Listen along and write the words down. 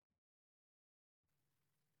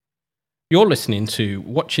You're listening to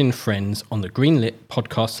Watching Friends on the Greenlit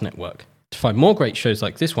Podcast Network. To find more great shows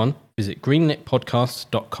like this one, visit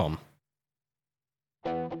greenlitpodcasts.com.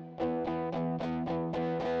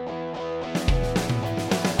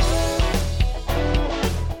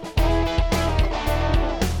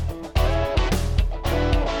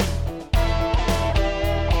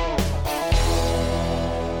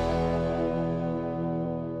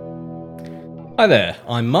 Hi there,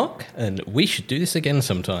 I'm Mark, and we should do this again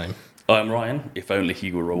sometime. I'm Ryan, if only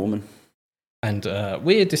he were a woman. And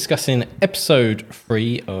we're discussing episode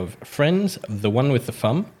 3 of Friends, the one with the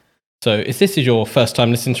thumb. So if this is your first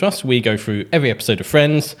time listening to us, we go through every episode of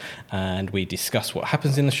Friends, and we discuss what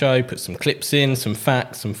happens in the show, put some clips in, some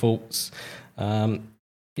facts, some thoughts. So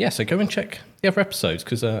go and check the other episodes,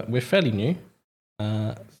 because we're fairly new.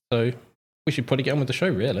 So we should probably get on with the show,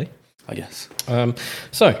 really. I guess.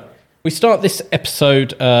 So we start this episode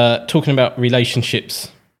talking about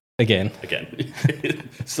relationships again.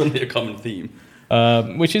 Suddenly a common theme.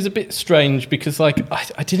 Which is a bit strange because, I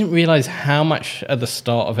didn't realise how much at the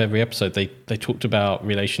start of every episode they talked about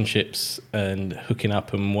relationships and hooking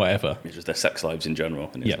up and whatever. It's just their sex lives in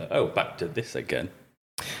general. And it's back to this again.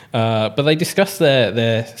 But they discuss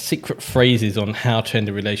their secret phrases on how to end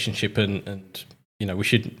a relationship and we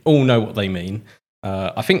should all know what they mean.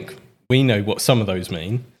 I think we know what some of those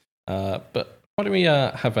mean. But why don't we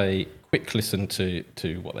have a quick listen to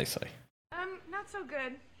what they say? Not so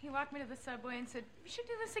good. He walked me to the subway and said, "We should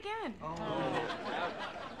do this again." Oh.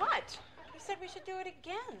 What? He said we should do it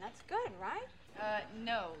again. That's good, right?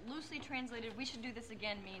 No. Loosely translated, we should do this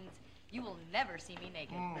again means you will never see me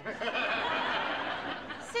naked.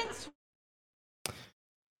 Since...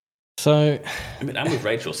 So, I'm with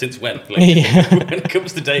Rachel. Since when? When it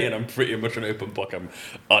comes to dating, I'm pretty much an open book. I'm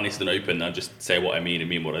honest and open. I just say what I mean and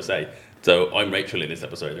mean what I say. So I'm Rachel in this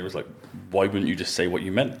episode. It was like, why wouldn't you just say what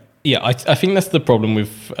you meant? Yeah, I think that's the problem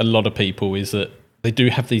with a lot of people is that they do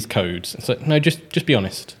have these codes. It's like, no, just be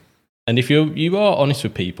honest. And if you are honest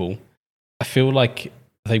with people, I feel like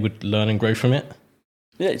they would learn and grow from it.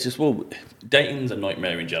 Yeah, it's just, dating's a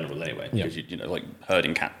nightmare in general anyway, because like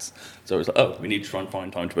herding cats. So it's like, we need to try and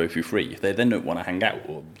find time to both be free. If they then don't want to hang out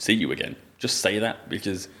or see you again, just say that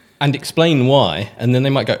because... And explain why, and then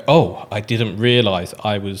they might go, oh, I didn't realise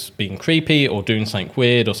I was being creepy or doing something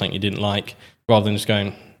weird or something you didn't like, rather than just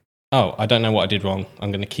going, oh, I don't know what I did wrong,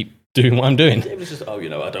 I'm going to keep doing what I'm doing. It was just, I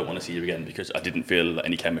don't want to see you again because I didn't feel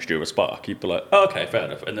any chemistry or a spark. You'd be like, oh, okay, fair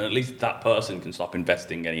enough. And then at least that person can stop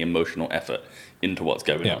investing any emotional effort into what's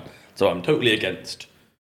going on. So I'm totally against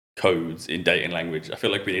codes in dating language. I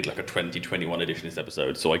feel like we need like a 2021 edition of this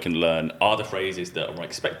episode so I can learn are the phrases that I'm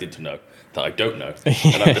expected to know that I don't know.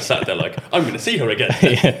 And I'm just sat there like, I'm going to see her again.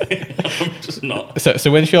 I'm just not. So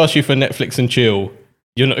when she asks you for Netflix and chill,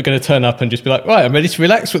 you're not going to turn up and just be like, right, I'm ready to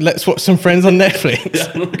relax. Let's watch some Friends on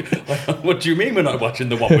Netflix. What do you mean we're not watching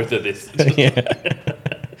the one with this?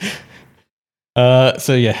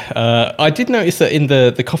 I did notice that in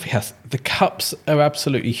the coffee house, the cups are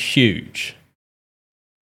absolutely huge.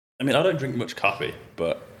 I mean, I don't drink much coffee,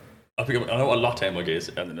 but I know what a latte mug is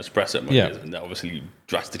and an espresso mug is, and they're obviously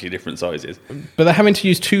drastically different sizes. But they're having to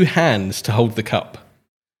use 2 hands to hold the cup.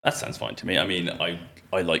 That sounds fine to me. I mean, I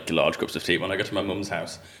like large cups of tea. When I go to my mum's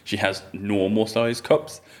house, she has normal size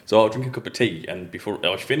cups. So I'll drink a cup of tea, and before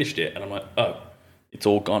I finished it, and I'm like, oh, it's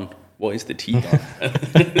all gone. What is the tea gone?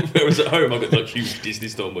 Whereas at home, I've got like huge Disney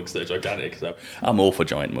Store mugs that are gigantic. So I'm all for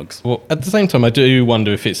giant mugs. Well, at the same time, I do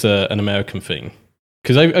wonder if it's an American thing.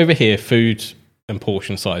 Because over here, food and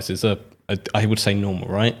portion sizes are, I would say, normal,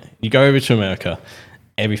 right? You go over to America,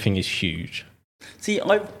 everything is huge. See,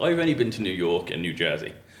 I've only been to New York and New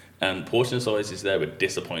Jersey, and portion sizes there were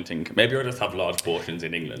disappointing. Maybe I just have large portions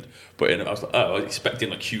in England, but I was like, I was expecting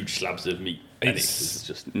like huge slabs of meat. And it's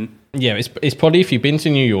just... Yeah, it's probably, if you've been to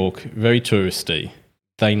New York, very touristy,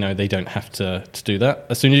 they know they don't have to do that.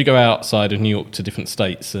 As soon as you go outside of New York to different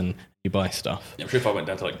states and you buy stuff. I'm sure if I went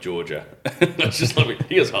down to like Georgia, it's just like,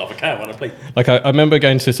 here's half a cow on a plate. Like I remember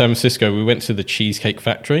going to San Francisco, we went to the Cheesecake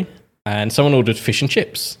Factory and someone ordered fish and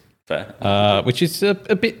chips. Fair. Which is a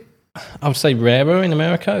bit, I would say, rarer in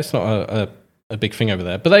America. It's not a big thing over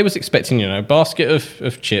there. But they was expecting, a basket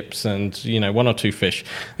of chips and, 1 or 2 fish.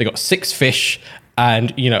 They got 6 fish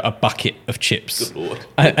and, a bucket of chips. Good Lord.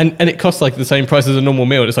 And it costs like the same price as a normal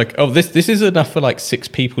meal. It's like, oh, this is enough for like 6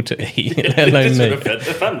 people to eat, let alone me. Fed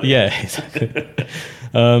the family. Yeah, exactly.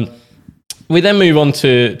 We then move on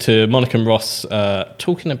to Monica and Ross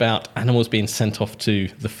talking about animals being sent off to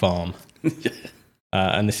the farm.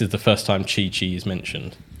 And this is the first time Chi-Chi is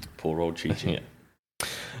mentioned. Poor old Chi-Chi.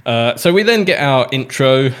 So we then get our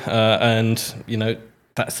intro, and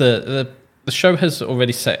that's the the show has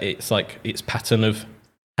already set its pattern of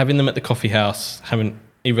having them at the coffee house, having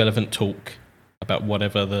irrelevant talk about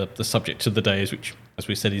whatever the subject of the day is, which, as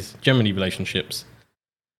we said, is generally relationships.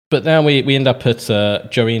 But now we end up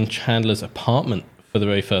at Joey and Chandler's apartment for the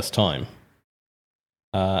very first time.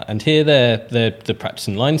 And here they're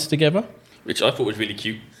practicing lines together. Which I thought was really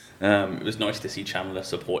cute. It was nice to see Chandler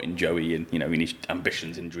supporting Joey in his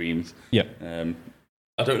ambitions and dreams. Yeah.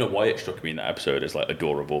 I don't know why it struck me in that episode as like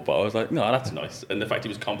adorable, but I was like, no, that's nice. And the fact he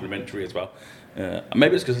was complimentary as well.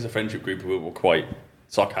 Maybe it's because it's a friendship group who were quite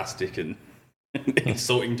sarcastic and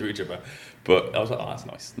insulting to each other. But I was like, oh, that's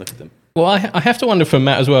nice. Look at them. Well, I have to wonder from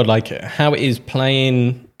Matt as well, like how it is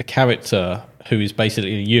playing a character who is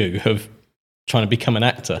basically you, of trying to become an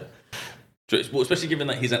actor. Well, especially given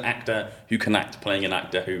that he's an actor who can act, playing an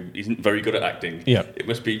actor who isn't very good at acting. Yeah. It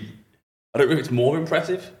must be, I don't know if it's more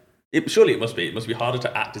impressive. Surely it must be. It must be harder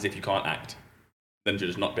to act as if you can't act than to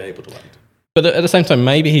just not be able to act. But at the same time,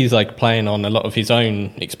 maybe he's like playing on a lot of his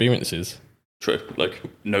own experiences. True. Like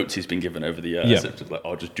notes he's been given over the years. Yeah. It's like,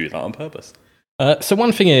 I'll just do that on purpose. So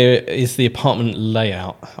one thing here is the apartment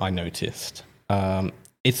layout, I noticed.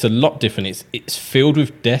 It's a lot different. It's filled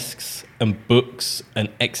with desks and books and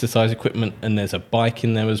exercise equipment, and there's a bike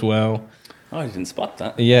in there as well. Oh, I didn't spot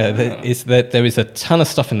that. Yeah, there is a ton of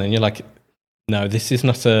stuff in there, and you're like, no, this is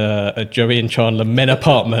not a Joey and Chandler men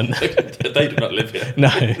apartment. They do not live here. No,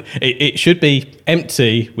 it should be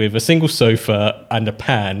empty with a single sofa and a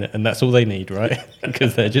pan, and that's all they need, right?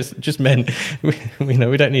 Because they're just men. We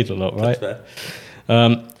don't need a lot, right? That's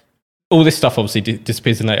fair. All this stuff obviously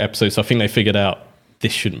disappears in that episode, so I think they figured out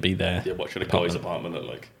this shouldn't be there. Yeah, what should a guy's apartment look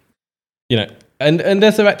like? And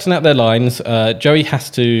as they're acting out their lines, Joey has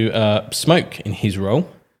to smoke in his role,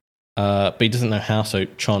 but he doesn't know how, so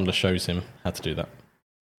Chandler shows him how to do that.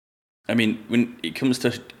 I mean, when it comes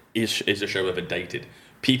to is a show ever dated,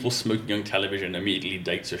 people smoking on television immediately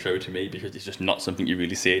dates a show to me because it's just not something you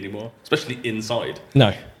really see anymore, especially inside.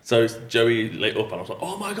 No. So Joey lit up and I was like,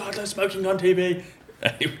 oh my God, they're smoking on TV.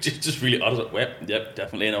 And it was just really, I was like, well, yep,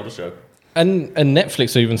 definitely an older show. And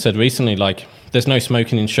Netflix even said recently, like, there's no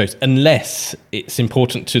smoking in shows unless it's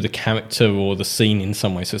important to the character or the scene in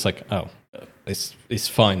some way. So it's like, oh, it's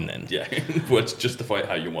fine then. Yeah, well, it's justify it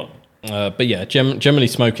how you want. But yeah, generally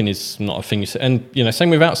smoking is not a thing you see. And,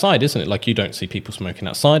 same with outside, isn't it? Like, you don't see people smoking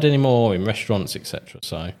outside anymore, in restaurants, etc.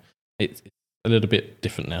 So it's a little bit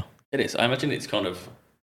different now. It is. I imagine it's kind of,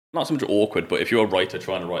 not so much awkward, but if you're a writer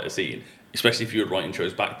trying to write a scene, especially if you were writing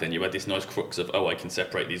shows back then, you had this nice crux of, I can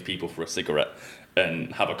separate these people for a cigarette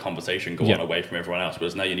and have a conversation go on away from everyone else,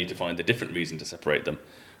 whereas now you need to find a different reason to separate them.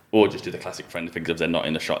 Or just do the classic friend thing, if they're not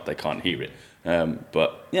in the shot, they can't hear it.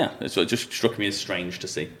 But yeah, so it just struck me as strange to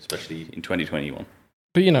see, especially in 2021.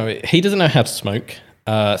 But he doesn't know how to smoke,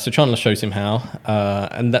 so Chandler shows him how,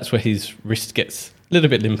 and that's where his wrist gets a little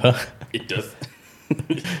bit limper. It does.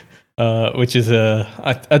 Which is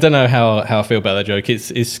I don't know how I feel about that joke.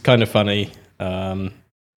 It's kind of funny.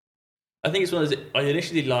 I think it's one of those, I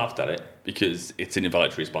initially laughed at it because it's an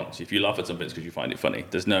involuntary response. If you laugh at something, it's because you find it funny.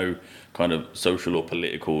 There's no kind of social or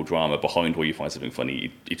political drama behind why you find something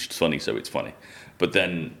funny. It's just funny, so it's funny. But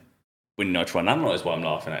then when I try and analyse why I'm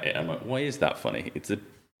laughing at it, I'm like, why is that funny? It's a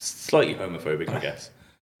slightly homophobic, I guess.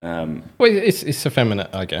 Well, it's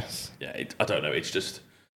effeminate, I guess. Yeah, I don't know. It's just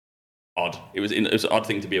odd. It was an odd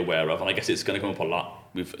thing to be aware of, and I guess it's going to come up a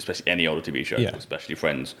lot with especially any older TV shows, especially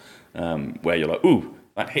Friends, where you're like, ooh,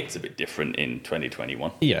 that hits a bit different in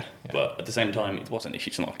 2021. Yeah. But at the same time, it's not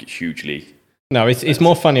like it's hugely. No, it's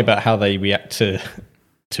more funny about how they react to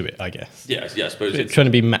it, I guess. Yeah, I suppose it's trying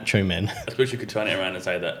to be macho men. I suppose you could turn it around and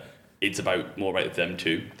say that it's more about them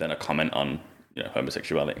two than a comment on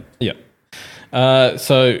homosexuality. Yeah.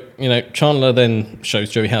 So Chandler then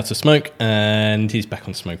shows Joey how to smoke, and he's back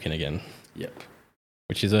on smoking again. Yep.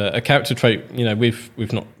 Which is a character trait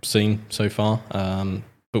we've not seen so far,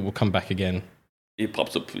 but will come back again. It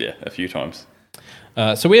pops up a few times.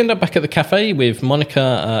 So we end up back at the cafe with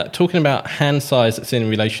Monica talking about hand size that's in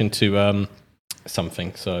relation to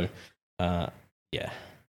something. So yeah.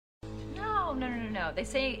 No. They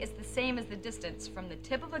say it's the same as the distance from the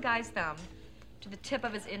tip of a guy's thumb to the tip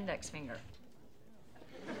of his index finger.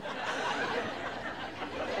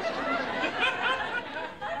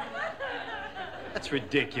 That's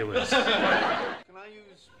ridiculous. Can I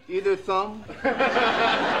use either thumb?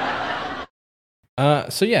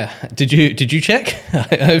 So yeah, did you check?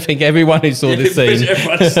 I think everyone who saw this scene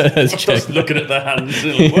has just looking at their hands.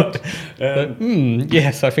 And what?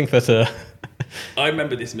 Yes, I think that's a. I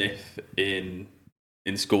remember this myth in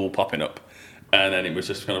school popping up, And then it was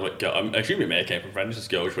just kind of like, I'm assuming it may have came from friends, just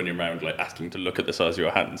girls running around like asking to look at the size of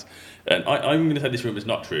your hands. And I'm going to say this room is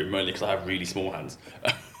not true, mainly because I have really small hands.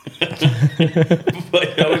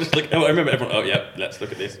 But I was just like, I remember everyone, oh yeah, let's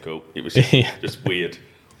look at this, cool. It was just weird.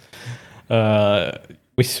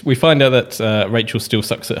 We find out that Rachel still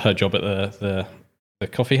sucks at her job at the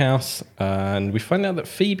coffee house, and we find out that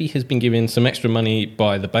Phoebe has been given some extra money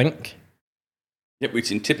by the bank. Yep,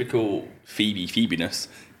 which in typical Phoebe-ness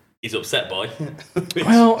is upset by.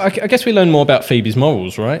 Well, I guess we learn more about Phoebe's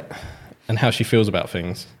morals, right? And how she feels about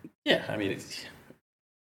things. Yeah, I mean,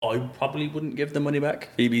 I probably wouldn't give the money back.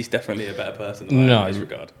 Phoebe's definitely a better person than I am in this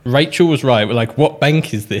regard. Rachel was right. We're like, what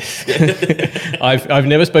bank is this? I've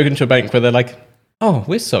never spoken to a bank where they're like, oh,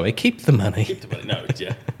 we're sorry, keep the money. Keep the money. No,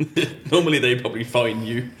 yeah. Normally they probably fine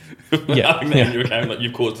you for having that in your account. Like,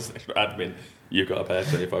 you've caused us extra admin. You've got to pay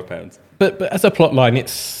 £25. But as a plot line,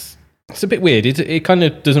 it's a bit weird. It kind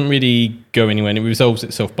of doesn't really go anywhere, and it resolves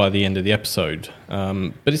itself by the end of the episode.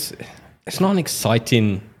 But it's not an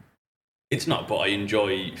exciting... It's not, but I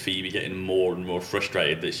enjoy Phoebe getting more and more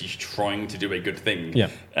frustrated that she's trying to do a good thing. Yeah.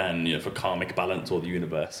 And, for karmic balance or the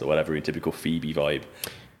universe or whatever, in typical Phoebe vibe.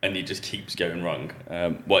 And it just keeps going wrong.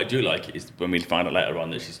 What I do like is when we find out later on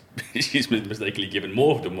that she's been mistakenly given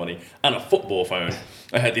more of the money and a football phone.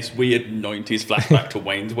 I had this weird 90s flashback to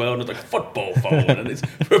Wayne's World, and I was like, football phone. And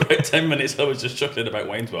for about 10 minutes, I was just chuckling about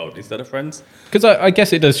Wayne's World instead of Friends. Because I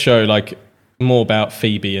guess it does show like more about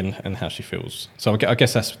Phoebe and how she feels. So I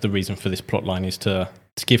guess that's the reason for this plot line, is to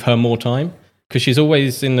give her more time. Because she's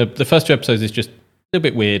always in the first 2 episodes is just a little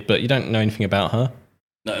bit weird, but you don't know anything about her.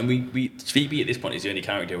 No, and we Phoebe at this point is the only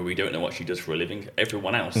character where we don't know what she does for a living.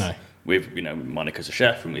 Everyone else, Monica's a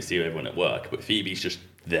chef and we see everyone at work, but Phoebe's just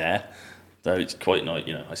there. So it's quite nice,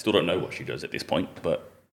 I still don't know what she does at this point,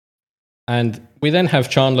 but... And we then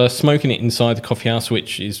have Chandler smoking it inside the coffee house,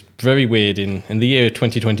 which is very weird in the year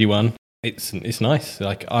 2021. It's nice.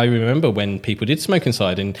 Like, I remember when people did smoke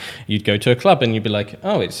inside, and you'd go to a club and you'd be like,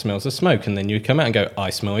 oh, it smells of smoke, and then you'd come out and go,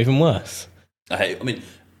 I smell even worse.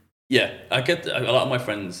 Yeah, I get a lot of my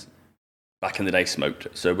friends back in the day smoked.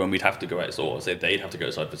 So when we'd have to go outside, or say they'd have to go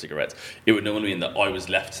outside for cigarettes, it would normally mean that I was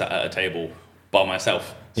left sat at a table by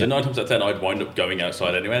myself. So 9 times out of 10, I'd wind up going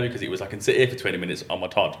outside anyway, because it was I can sit here for 20 minutes on my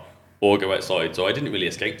Todd or go outside. So I didn't really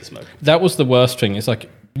escape the smoke. That was the worst thing. It's like,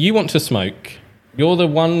 you want to smoke. You're the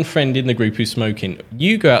one friend in the group who's smoking.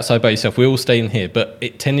 You go outside by yourself. We all stay in here. But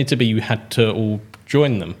it tended to be you had to all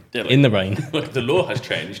join them in the rain. Like, the law has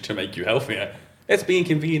changed to make you healthier. It's being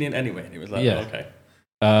convenient anyway. And it was like, okay.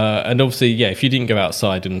 And obviously, if you didn't go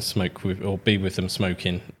outside and smoke or be with them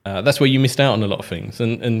smoking, that's where you missed out on a lot of things.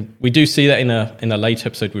 And we do see that in a late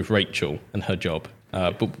episode with Rachel and her job,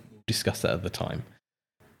 but we'll discuss that at the time.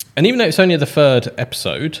 And even though it's only the 3rd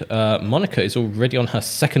episode, Monica is already on her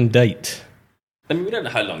 2nd date. I mean, we don't know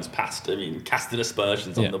how long's passed. I mean, casting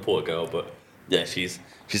aspersions on the poor girl, but yeah, she's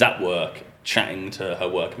at work chatting to her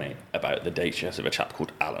workmate about the date she has with a chap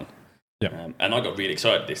called Alan. Yeah. And I got really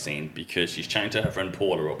excited this scene because she's chatting to her friend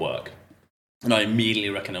Paula at work. And I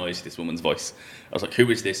immediately recognised this woman's voice. I was like,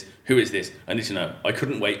 who is this? Who is this? I need to know. I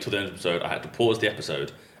couldn't wait till the end of the episode. I had to pause the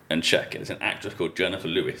episode and check. And it's an actress called Jennifer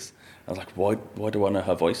Lewis. I was like, why do I know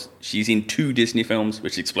her voice? She's in 2 Disney films,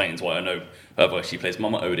 which explains why I know her voice. She plays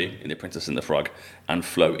Mama Odie in The Princess and the Frog and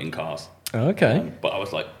Flo in Cars. Okay. But I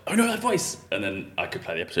was like, I know that voice. And then I could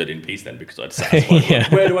play the episode in peace then because I'd satisfied.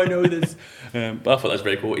 Like, where do I know this? But I thought that was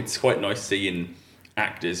very cool. It's quite nice seeing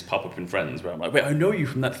actors pop up in Friends where I'm like, wait, I know you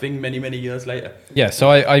from that thing many, many years later. Yeah, so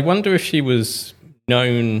I wonder if she was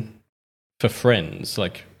known for Friends,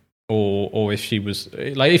 like, or if she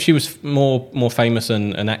was more famous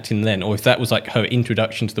and acting then, or if that was like her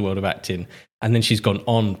introduction to the world of acting, and then she's gone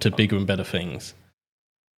on to bigger and better things.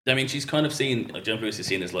 I mean, she's kind of seen, like, Jennifer Lewis is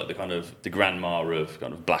seen as like the grandma of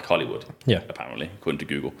kind of Black Hollywood. Yeah, apparently, according to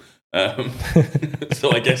Google.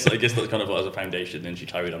 So I guess that's kind of as a foundation, and she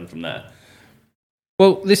carried on from there.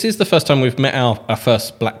 Well, this is the first time we've met our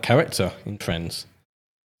first black character in Friends,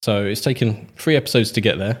 so it's taken 3 episodes to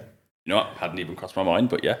get there. You know what? Hadn't even crossed my mind,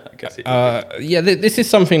 but yeah, I guess it. This is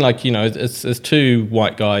something like, there's 2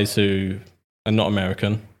 white guys who are not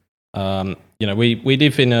American. We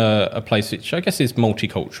live in a place which I guess is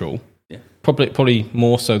multicultural. Yeah. Probably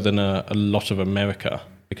more so than a lot of America,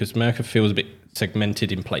 because America feels a bit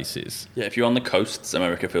segmented in places. Yeah, if you're on the coasts,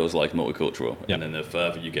 America feels like multicultural, yeah. And then the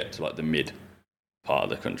further you get to like the mid part of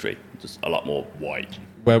the country, just a lot more white.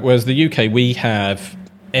 Whereas the UK, we have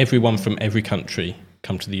everyone from every country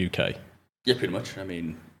come to the UK. Yeah, pretty much. I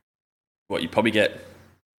mean, you probably get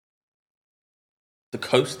the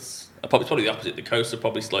coasts. It's probably the opposite. The coasts are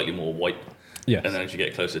probably slightly more white, Yes. And then as you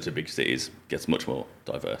get closer to big cities, it gets much more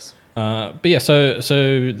diverse. But yeah, so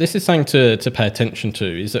this is something to pay attention to,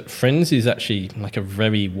 is that Friends is actually like a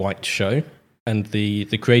very white show, and the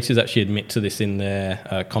creators actually admit to this in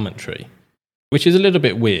their commentary, which is a little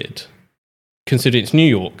bit weird, considering it's New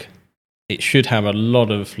York. It should have a lot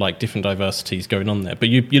of like different diversities going on there, but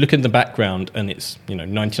you look in the background and it's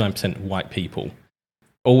 99% white people.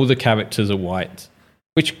 All the characters are white,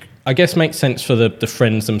 which I guess makes sense for the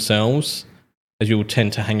friends themselves, as you'll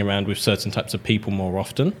tend to hang around with certain types of people more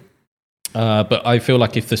often. But I feel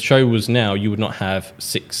like if the show was now, you would not have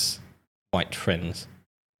 6 white friends.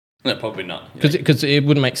 No, probably not. Because it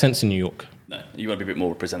wouldn't make sense in New York. No, you want to be a bit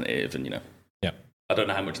more representative and, Yeah. I don't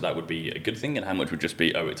know how much of that would be a good thing and how much would just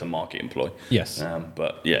be, it's a market employ. Yes.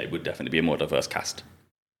 But yeah, it would definitely be a more diverse cast.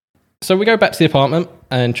 So we go back to the apartment,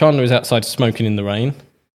 and Chandler is outside smoking in the rain.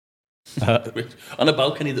 On a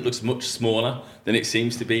balcony that looks much smaller than it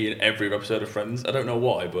seems to be in every episode of Friends. I don't know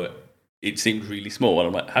why, but it seemed really small. And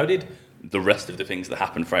I'm like, how did the rest of the things that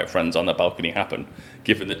happen throughout Friends on that balcony happen,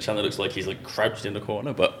 given that Chandler looks like he's like crouched in the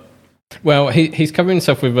corner? But well, he's covering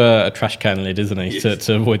himself with a trash can lid, isn't he, Yes.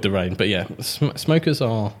 to avoid the rain. But yeah, smokers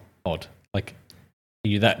are odd. Like, are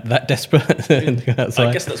you that desperate? I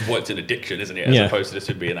guess that's why it's an addiction, isn't it? As Yeah. opposed to this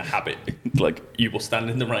would be in a habit. Like, you will stand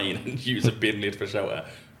in the rain and use a bin lid for shelter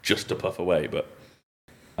just to puff away. But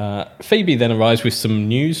Phoebe then arrives with some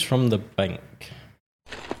news from the bank.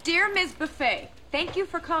 Dear Ms. Buffet, thank you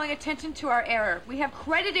for calling attention to our error. We have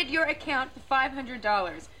credited your account for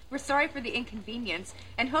 $500. We're sorry for the inconvenience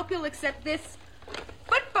and hope you'll accept this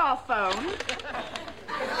football phone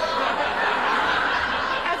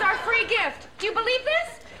as our free gift. Do you believe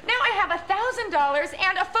this? Now I have $1,000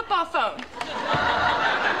 and a football phone.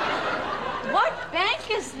 What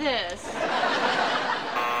bank is this?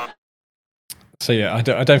 So yeah, I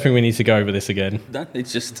don't think we need to go over this again. no,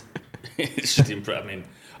 it's just impressive. I mean,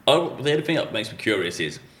 the only thing that makes me curious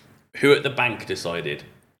is who at the bank decided,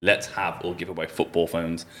 let's have or give away football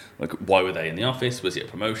phones. Like, why were they in the office? Was it a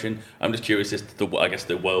promotion? I'm just curious as to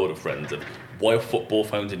the world of Friends of why are football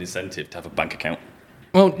phones an incentive to have a bank account?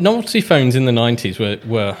 Well, novelty phones in the 90s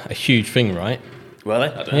were a huge thing, right? Were they?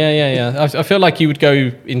 I don't know. Yeah. I feel like you would go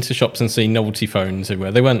into shops and see novelty phones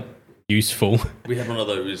everywhere. They weren't useful. We had one of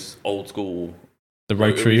those old school The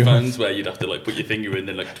rotary phones where you'd have to like put your finger in,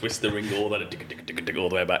 then like twist the ring all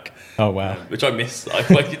the way back. Oh wow. Which I miss.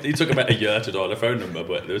 It took about a year to dial a phone number,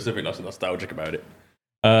 but there was something nostalgic about it.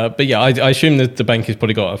 But yeah, I assume that the bank has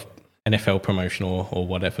probably got an NFL promotion or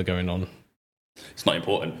whatever going on. It's not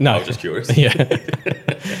important. No. I was just curious.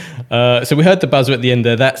 Yeah. So we heard the buzzer at the end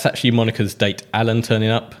there. That's actually Monica's date, Alan,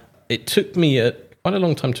 turning up. It took me quite a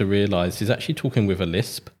long time to realise he's actually talking with a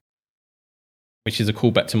lisp, which is a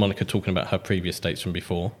callback to Monica talking about her previous dates from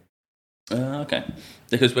before. Okay.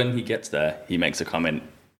 Because when he gets there, he makes a comment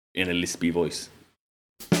in a lispy voice.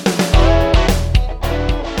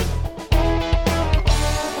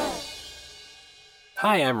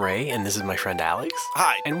 Hi, I'm Ray, and this is my friend Alex.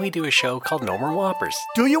 Hi. And we do a show called No More Whoppers.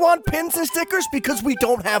 Do you want pins and stickers? Because we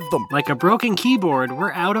don't have them. Like a broken keyboard,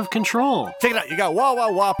 we're out of control. Check it out. You got Wah Wah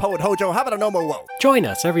Wah, Poe and Hojo. How about a No More Whoa? Join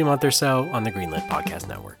us every month or so on the Greenlit Podcast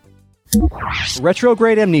Network.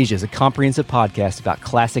 Retrograde Amnesia is a comprehensive podcast about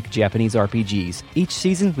classic Japanese RPGs. Each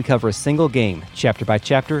season, we cover a single game, chapter by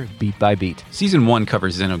chapter, beat by beat. Season 1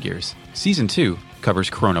 covers Xenogears. Season 2 covers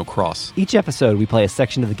Chrono Cross. Each episode, we play a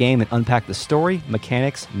section of the game and unpack the story,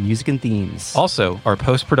 mechanics, music, and themes. Also, our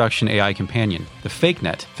post-production AI companion, the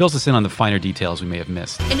FakeNet, fills us in on the finer details we may have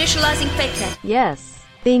missed. Initializing FakeNet. Yes.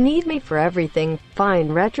 They need me for everything.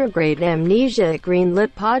 Find Retrograde Amnesia at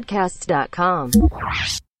greenlitpodcasts.com.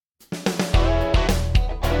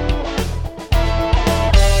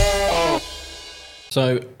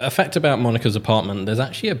 So, a fact about Monica's apartment, there's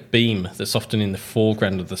actually a beam that's often in the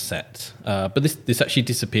foreground of the set. But this actually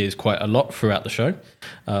disappears quite a lot throughout the show,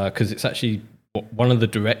 because it's actually what one of the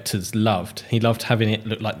directors loved. He loved having it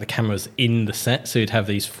look like the camera's in the set, so you'd have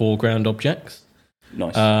these foreground objects.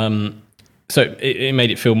 Nice. So it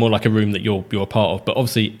made it feel more like a room that you're a part of. But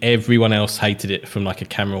obviously everyone else hated it from like a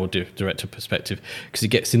camera or director perspective because it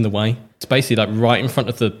gets in the way. It's basically like right in front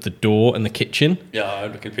of the door and the kitchen. Yeah, I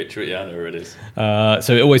can picture it. Yeah, I know where it is.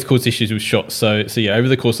 So it always caused issues with shots. So yeah, over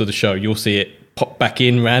the course of the show, you'll see it pop back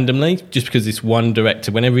in randomly just because this one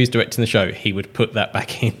director, whenever he's directing the show, he would put that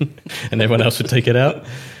back in and everyone else would take it out.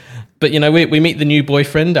 But, you know, we meet the new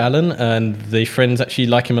boyfriend, Alan, and the friends actually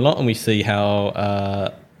like him a lot, and we see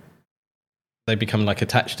how they become, like,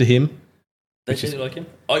 attached to him. They really like him?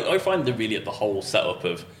 I find the whole setup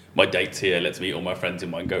of my dates here, let's meet all my friends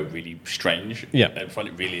in one go, really strange. Yeah. I find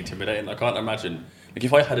it really intimidating. I can't imagine, like,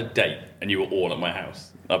 if I had a date and you were all at my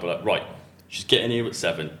house, I'd be like, right, She's getting here at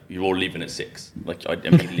 7. You're all leaving at 6. Like, I'd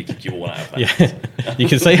immediately kick you all out of that. Yeah, you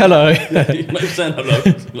can say hello. You might say hello.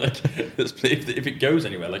 Like, if it goes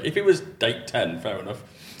anywhere, like if it was date 10, fair enough.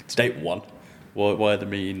 It's date 1. Why are they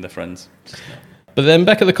meeting their friends? No. But then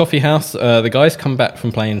back at the coffee house, the guys come back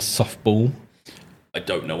from playing softball. I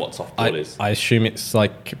don't know what softball is. I assume it's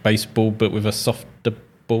like baseball, but with a softer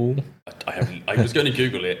ball. I was going to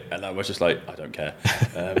Google it, and I was just like, I don't care.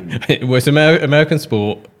 It was American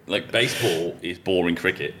sport. Like, baseball is boring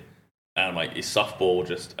cricket. And I'm like, is softball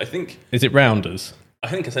just... Is it rounders? I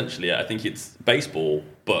think essentially, yeah, I think it's baseball,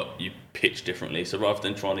 but you pitch differently. So rather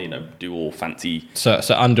than trying to, do all fancy... So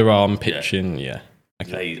underarm pitching, yeah.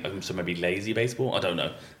 Okay. So maybe lazy baseball? I don't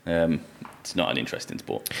know. It's not an interesting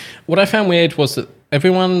sport. What I found weird was that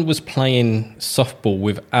everyone was playing softball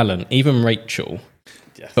with Alan, even Rachel.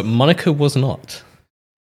 Yes. But Monica was not.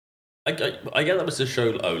 I guess that was to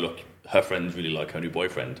show, oh, look, her friends really like her new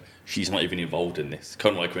boyfriend. She's not even involved in this.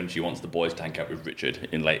 Kind of like when she wants the boys to hang out with Richard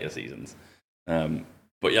in later seasons.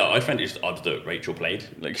 But yeah, I find it just odd that Rachel played.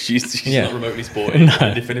 Like, she's not remotely sporty. No.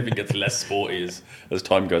 And if anything gets less sporty as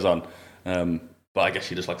time goes on. But I guess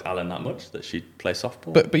she just likes Alan that much that she'd play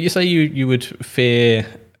softball. But you say you would fear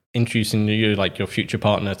introducing your future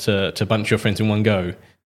partner to a bunch of your friends in one go.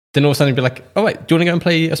 Then all of a sudden you'd be like, oh wait, do you want to go and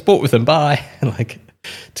play a sport with them? Bye. Like,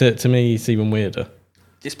 to me, it's even weirder.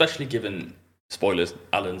 Especially given, spoilers,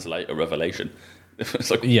 Alan's later revelation.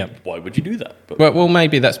 It's like, why would you do that? But, well,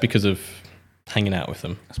 maybe that's because of hanging out with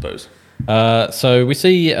them, I suppose. So we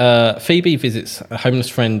see Phoebe visits a homeless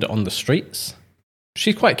friend on the streets.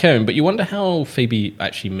 She's quite caring, but you wonder how Phoebe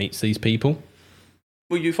actually meets these people.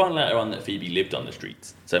 Well, you find later on that Phoebe lived on the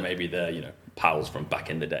streets, so maybe they're pals from back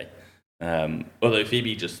in the day. Although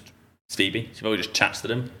Phoebe she probably just chats to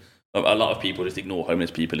them. A lot of people just ignore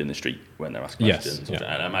homeless people in the street when they're asked questions. Yes,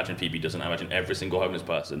 yeah. And I imagine Phoebe doesn't. I imagine every single homeless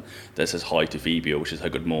person that says hi to Phoebe or wishes her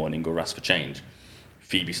good morning or asks for change,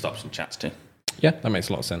 Phoebe stops and chats to. Yeah, that makes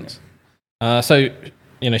a lot of sense. So,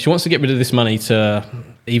 she wants to get rid of this money to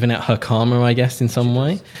even out her karma, I guess, in some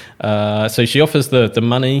way. So she offers the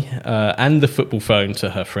money and the football phone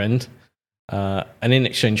to her friend. And in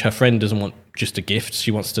exchange, her friend doesn't want just a gift.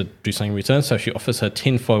 She wants to do something in return. So she offers her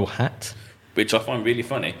tinfoil hat. Which I find really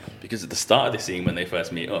funny, because at the start of the scene, when they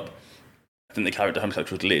first meet up, I think the character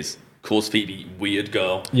homosexual Liz calls Phoebe weird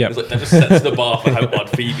girl. Yeah, like that just sets the bar for how odd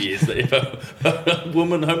Phoebe is. That if a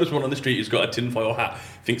homeless woman on the street who's got a tinfoil hat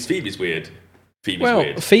thinks Phoebe's weird,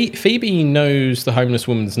 Phoebe's weird. Phoebe knows the homeless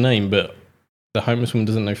woman's name, but the homeless woman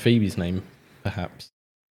doesn't know Phoebe's name, perhaps.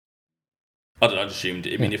 I don't know, I just assumed.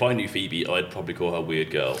 I mean, if I knew Phoebe, I'd probably call her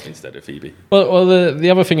weird girl instead of Phoebe. Well, the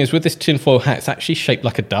other thing is with this tinfoil hat, it's actually shaped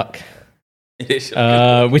like a duck.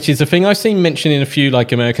 Which is a thing I've seen mentioned in a few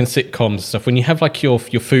like American sitcoms and stuff. When you have like your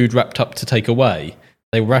food wrapped up to take away,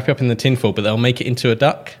 they wrap it up in the tinfoil, but they'll make it into a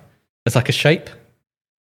duck as like a shape.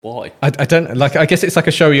 Why? I don't like. I guess it's like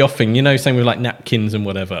a showy off thing, same with like napkins and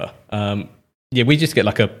whatever. Yeah, we just get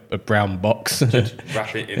like a brown box. Just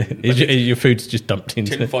wrap it in. Your food's just dumped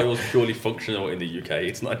into. Tinfoil is purely functional in the UK.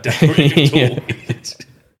 It's not decorative at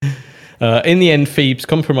all. In the end, Phoebe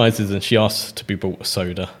compromises and she asks to be brought a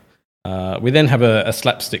soda. We then have a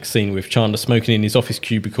slapstick scene with Chandler smoking in his office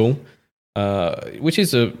cubicle, which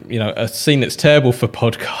is a scene that's terrible for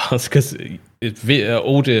podcasts because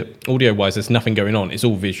audio-wise there's nothing going on. It's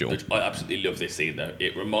all visual. I absolutely love this scene though.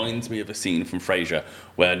 It reminds me of a scene from Frasier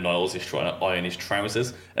where Niles is trying to iron his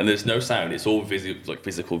trousers and there's no sound. It's all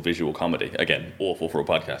physical visual comedy. Again, awful for a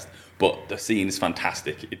podcast, but the scene is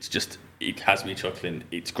fantastic. It has me chuckling.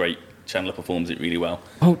 It's great. Chandler performs it really well.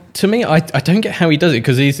 Oh, to me, I don't get how he does it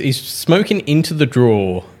because he's smoking into the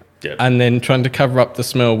drawer and then trying to cover up the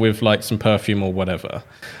smell with like some perfume or whatever.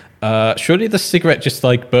 Surely the cigarette just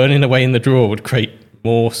like burning away in the drawer would create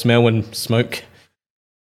more smell and smoke.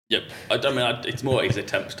 Yep, I don't mean it's more his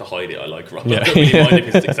attempts to hide it. I like rather. I don't really mind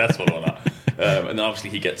if he's successful or not. And then obviously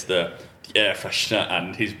he gets the air freshener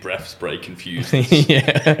and his breath spray confused.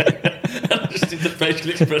 Just the facial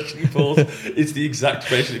expression he pulls. It's the exact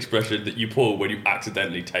facial expression that you pull when you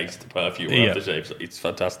accidentally taste the perfume or aftershave. It's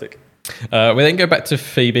fantastic. We then go back to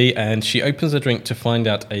Phoebe and she opens a drink to find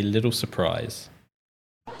out a little surprise.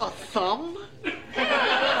 A thumb?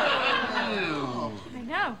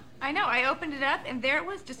 I know. I opened it up and there it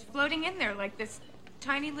was, just floating in there like this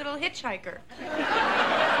tiny little hitchhiker.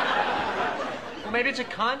 Well, maybe it's a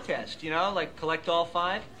contest, like collect all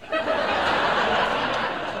 5.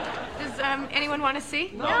 Does anyone want to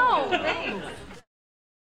see? No, thanks.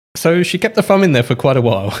 So she kept the thumb in there for quite a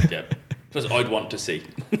while. Yeah, because I'd want to see.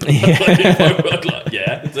 Yeah.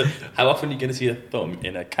 Yeah. How often are you going to see a thumb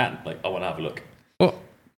in a can? Like, I want to have a look. Well,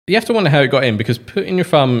 You have to wonder how it got in, because putting your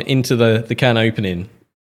thumb into the can opening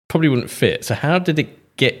probably wouldn't fit. So how did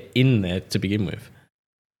it get in there to begin with?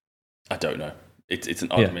 I don't know. It's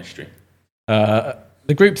an odd mystery.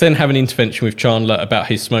 The group then have an intervention with Chandler about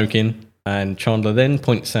his smoking, and Chandler then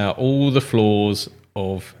points out all the flaws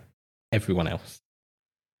of everyone else,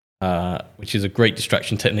 which is a great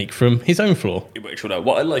distraction technique from his own flaw.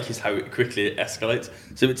 What I like is how it quickly escalates.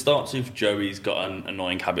 So it starts with Joey's got an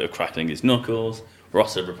annoying habit of crackling his knuckles,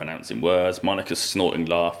 Ross overpronouncing words, Monica's snorting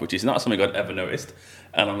laugh, which is not something I'd ever noticed.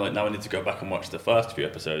 And I'm like, now I need to go back and watch the first few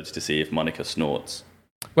episodes to see if Monica snorts.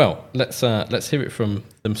 Well, let's hear it from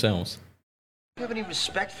themselves. You have any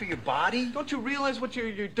respect for your body? Don't you realize what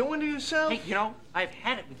you're doing to yourself? Hey, you know, I've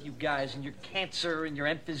had it with you guys and your cancer and your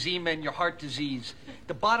emphysema and your heart disease.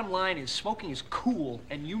 The bottom line is smoking is cool,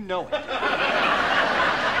 and you know it.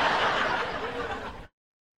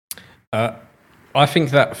 I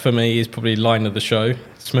think that, for me, is probably line of the show.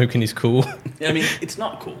 Smoking is cool. Yeah, I mean, it's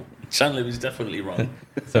not cool. Chandler is definitely wrong.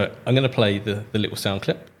 So I'm going to play the little sound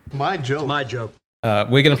clip. My joke. My joke.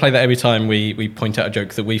 We're going to play that every time we point out a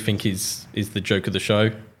joke that we think is the joke of the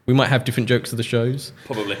show. We might have different jokes of the shows.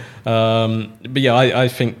 Probably. But yeah, I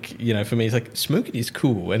think, for me, it's like, smoking is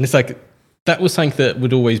cool. And it's like, that was something that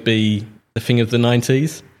would always be the thing of the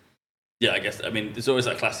 90s. Yeah, I guess. I mean, there's always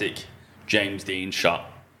that classic James Dean shot.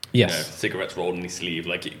 Yes. Cigarettes rolled in his sleeve.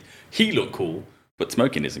 Like, he looked cool, but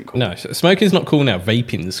smoking isn't cool. No, smoking's not cool now.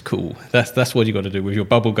 Vaping's cool. That's what you got to do with your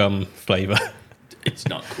bubblegum flavour. It's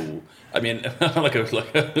not cool. I mean, like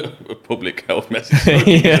a public health message.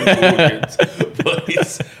 But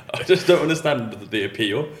I just don't understand the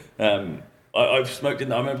appeal. I've smoked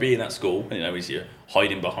in. I remember being at school. He's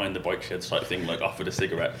hiding behind the bike sheds type thing, like offered a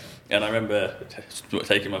cigarette. And I remember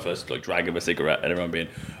taking my first drag of a cigarette, and I remember being,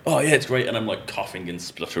 "Oh yeah, it's great." And I'm like coughing and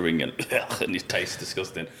spluttering, and it tastes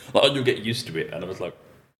disgusting. Like, you'll get used to it. And I was like,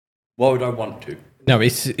 why would I want to? No,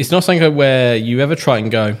 it's not something where you ever try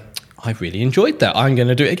and go, I really enjoyed that, I'm going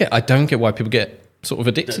to do it again. I don't get why people get sort of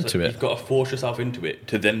addicted to it. You've got to force yourself into it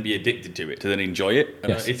to then be addicted to it, to then enjoy it.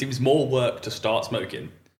 And Yes. it seems more work to start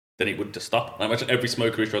smoking than it would to stop. And I imagine every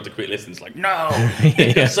smoker who's tried to quit listens like, no,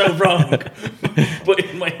 you're so wrong. But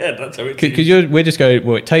in my head, that's how it seems. Because we're just going,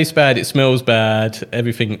 well, it tastes bad, it smells bad,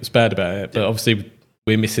 everything's bad about it. But obviously,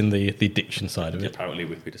 we're missing the addiction side of it. Apparently,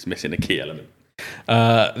 we're just missing a key element.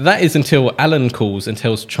 That is until Alan calls and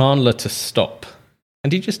tells Chandler to stop.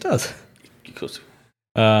 And he just does. Because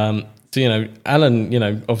So,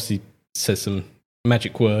 Alan, obviously says some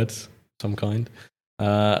magic words, some kind.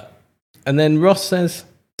 And then Ross says,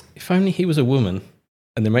 if only he was a woman.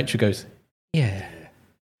 And then Rachel goes, yeah.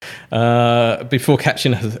 Before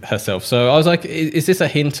catching herself. So I was like, is this a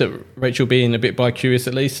hint at Rachel being a bit bi-curious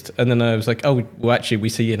at least? And then I was like, oh, well, actually, we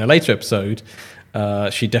see in a later episode,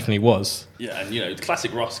 she definitely was. Yeah, and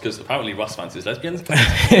classic Ross, because apparently Ross fancies lesbians.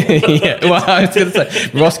 Yeah, well, I was going to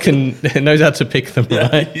say, Ross knows how to pick them,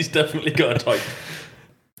 right? He's definitely got a type.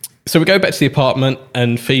 So we go back to the apartment,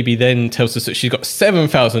 and Phoebe then tells us that she's got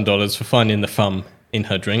 $7,000 for finding the thumb in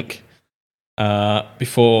her drink.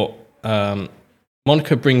 Before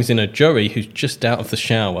Monica brings in a Joey who's just out of the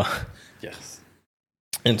shower. Yes.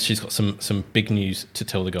 And she's got some big news to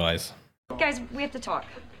tell the guys. Guys, we have to talk.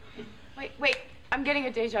 Wait, I'm getting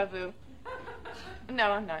a deja vu.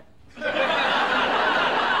 No, I'm not.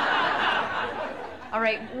 All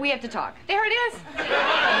right, we have to talk. There it is.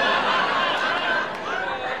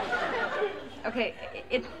 Okay,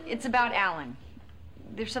 it's about Alan.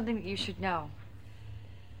 There's something that you should know.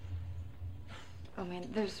 Oh man,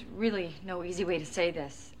 there's really no easy way to say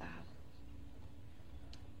this.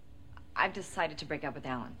 I've decided to break up with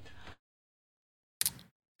Alan.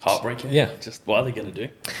 Heartbreaking. Yeah. Just what are they going to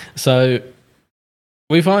do? So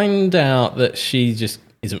we find out that she just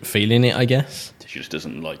isn't feeling it, I guess. She just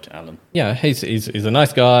doesn't like Alan. Yeah, he's a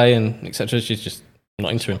nice guy and etc. She's just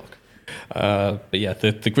not into him. But yeah,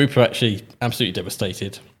 the group are actually absolutely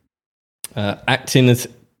devastated. Acting as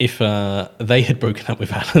if they had broken up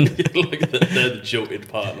with Alan. Like they're the jilted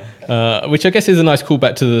partner. Which I guess is a nice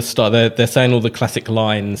callback to the start. They're saying all the classic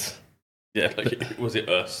lines. Yeah, like, was it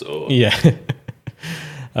us or... Yeah.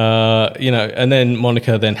 And then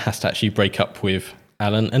Monica then has to actually break up with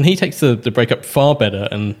Alan, and he takes the breakup far better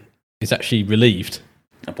and is actually relieved.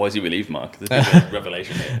 And why is he relieved, Mark? There's a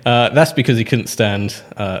revelation here. That's because he couldn't stand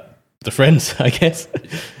the friends, I guess.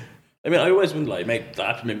 I mean, I always wonder,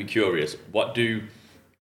 that made me curious. What do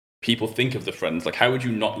people think of the friends? Like, how would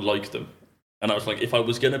you not like them? And I was like, if I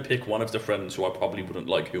was going to pick one of the friends who I probably wouldn't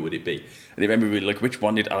like, who would it be? And it made me really like, which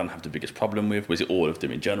one did Alan have the biggest problem with? Was it all of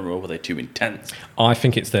them in general? Were they too intense? I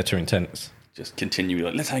think it's they're too intense. Just continually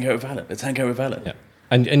like, let's hang out with Alan. Let's hang out with Alan. Yeah.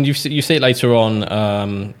 And you see it later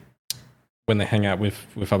on when they hang out with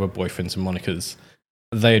other boyfriends and monikers.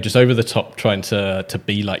 They are just over the top trying to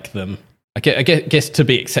be like them. I guess to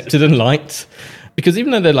be accepted and liked. Because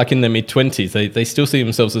even though they're like in their mid-20s, they still see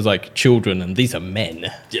themselves as like children, and these are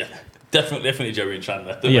men. Yeah, definitely Joey and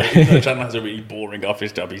Chandler. Yeah. Chandler has a really boring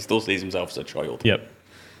office job. He still sees himself as a child. Yep.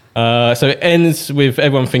 So it ends with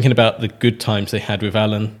everyone thinking about the good times they had with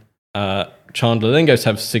Alan. Chandler then goes to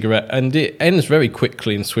have a cigarette, and it ends very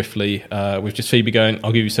quickly and swiftly with just Phoebe going,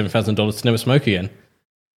 "I'll give you $7,000 to never smoke again."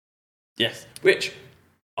 Yes, which,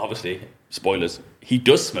 obviously, spoilers, he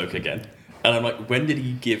does smoke again. And I'm like, when did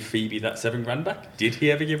he give Phoebe that $7,000 back? Did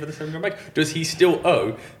he ever give her the $7,000 back? Does he still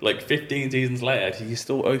owe, like 15 seasons later, does he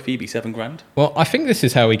still owe Phoebe $7,000? Well, I think this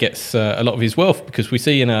is how he gets a lot of his wealth, because we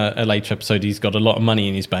see in a later episode he's got a lot of money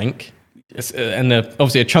in his bank. And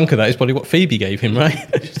obviously a chunk of that is probably what Phoebe gave him, right?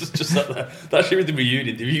 just that should be the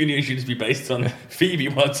reunion. The reunion should just be based on Phoebe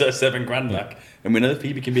wants her $7,000 back. And we know that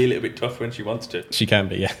Phoebe can be a little bit tough when she wants to. She can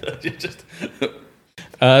be, yeah.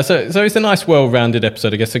 So it's a nice, well-rounded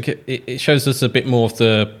episode, I guess. It shows us a bit more of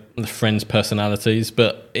the friends' personalities,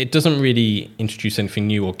 but it doesn't really introduce anything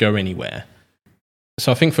new or go anywhere.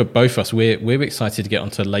 So I think for both of us, we're excited to get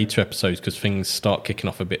onto later episodes because things start kicking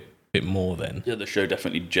off a bit more then. Yeah, the show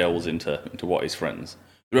definitely gels into what is Friends.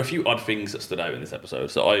 There are a few odd things that stood out in this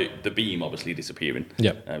episode. So the beam obviously disappearing.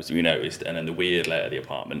 Yeah. As we noticed, and then the weird layer of the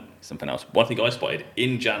apartment, something else. One thing I spotted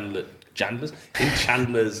in Chandler's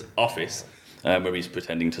office, where he's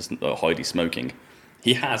pretending to hide his smoking,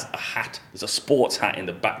 he has a hat. There's a sports hat in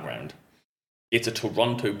the background. It's a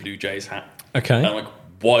Toronto Blue Jays hat. Okay. And I'm like,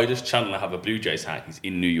 why does Chandler have a Blue Jays hat? He's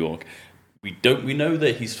in New York. We know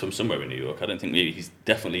that he's from somewhere in New York. I don't think he's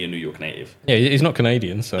definitely a New York native. Yeah, he's not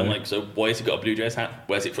Canadian, so. I'm like, so why has he got a Blue Jays hat?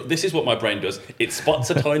 Where's it from? This is what my brain does. It spots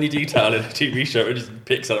a tiny detail in a TV show and just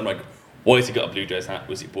picks it. I'm like, why has he got a Blue Jays hat?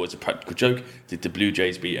 Was it a practical joke? Did the Blue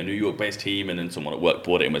Jays beat a New York-based team and then someone at work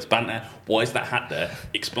bought it and was banter? Why is that hat there?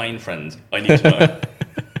 Explain, friends. I need to know.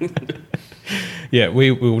 Yeah, we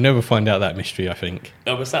will never find out that mystery, I think.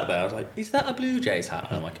 I was sat there, I was like, is that a Blue Jays hat?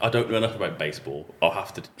 And I'm like, I don't know enough about baseball. I'll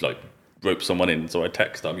have to rope someone in. So I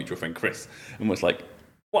text our mutual friend Chris and was like,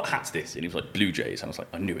 what hat's this? And he was like, Blue Jays. And I was like,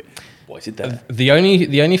 I knew it. Why is it there? The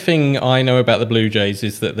only thing I know about the Blue Jays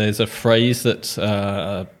is that there's a phrase that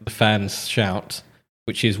the fans shout,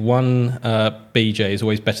 which is one BJ is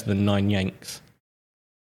always better than 9 Yanks.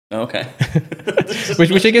 Okay.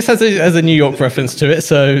 which I guess has a New York reference to it,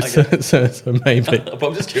 so maybe. But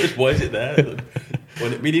I'm just curious, why is it there?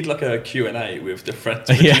 We need like a Q&A with the Friends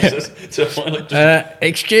to find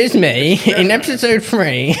excuse me, in episode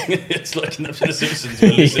 3. It's like an episode of Simpsons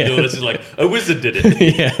where Lucy Dawes is like, a wizard did it.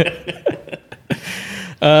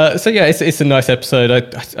 So yeah, it's a nice episode. I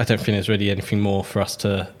don't think there's really anything more for us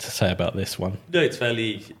to say about this one. No, it's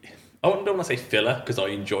fairly, I don't want to say filler because I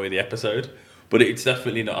enjoy the episode, but it's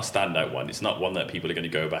definitely not a standout one. It's not one that people are going to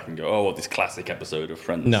go back and go, oh, this classic episode of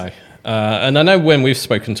Friends. No. And I know when we've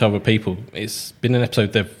spoken to other people, it's been an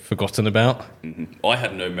episode they've forgotten about. Mm-hmm. I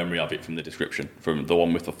had no memory of it from the description. From the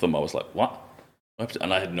one with the thumb, I was like, what?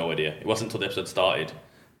 And I had no idea. It wasn't until the episode started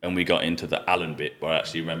and we got into the Alan bit where I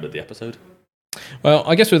actually remembered the episode. Well,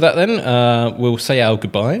 I guess with that then, we'll say our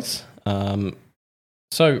goodbyes.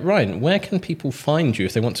 So, Ryan, where can people find you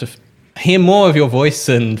if they want to hear more of your voice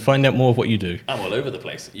and find out more of what you do? I'm all over the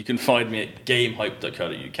place. You can find me at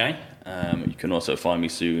gamehype.co.uk. You can also find me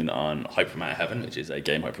soon on Hype from Out of Heaven, which is a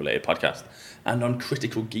Game Hype related podcast, and on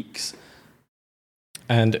Critical Geeks.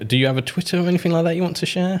 And do you have a Twitter or anything like that you want to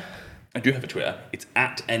share? I do have a Twitter. It's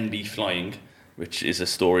at NBFlying, which is a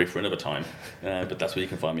story for another time. But that's where you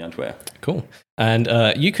can find me on Twitter. Cool. And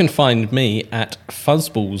you can find me at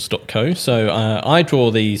fuzzballs.co. So I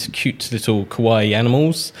draw these cute little kawaii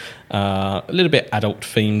animals, a little bit adult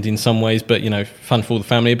themed in some ways, but, fun for all the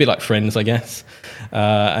family, a bit like Friends, I guess.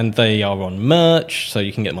 And they are on merch, so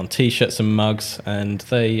you can get them on t-shirts and mugs, and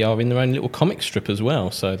they are in their own little comic strip as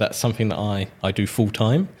well. So that's something that I do full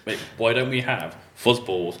time. Wait, why don't we have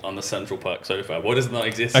Fuzzballs on the Central Park sofa? Why doesn't that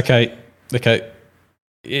exist? Okay.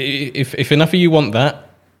 If enough of you want that,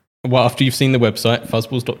 well, after you've seen the website,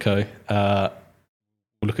 fuzzballs.co,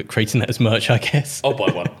 we'll look at creating that as merch, I guess. I'll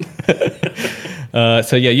buy one.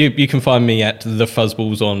 So yeah, you can find me at the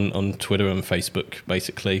Fuzzballs on Twitter and Facebook,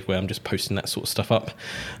 basically, where I'm just posting that sort of stuff up.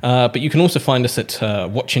 But you can also find us at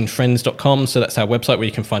watchingfriends.com. So that's our website where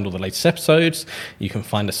you can find all the latest episodes. You can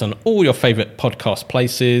find us on all your favourite podcast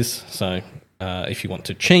places. So if you want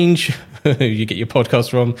to change who you get your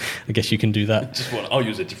podcast from, I guess you can do that. I'll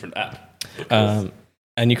use a different app.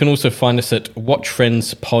 And you can also find us at Watch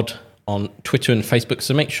Friends Pod on Twitter and Facebook.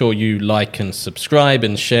 So make sure you like and subscribe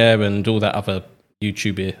and share and all that other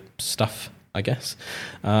YouTube stuff, I guess.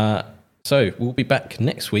 So we'll be back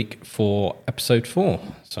next week for episode 4.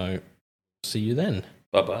 So see you then.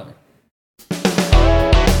 Bye-bye.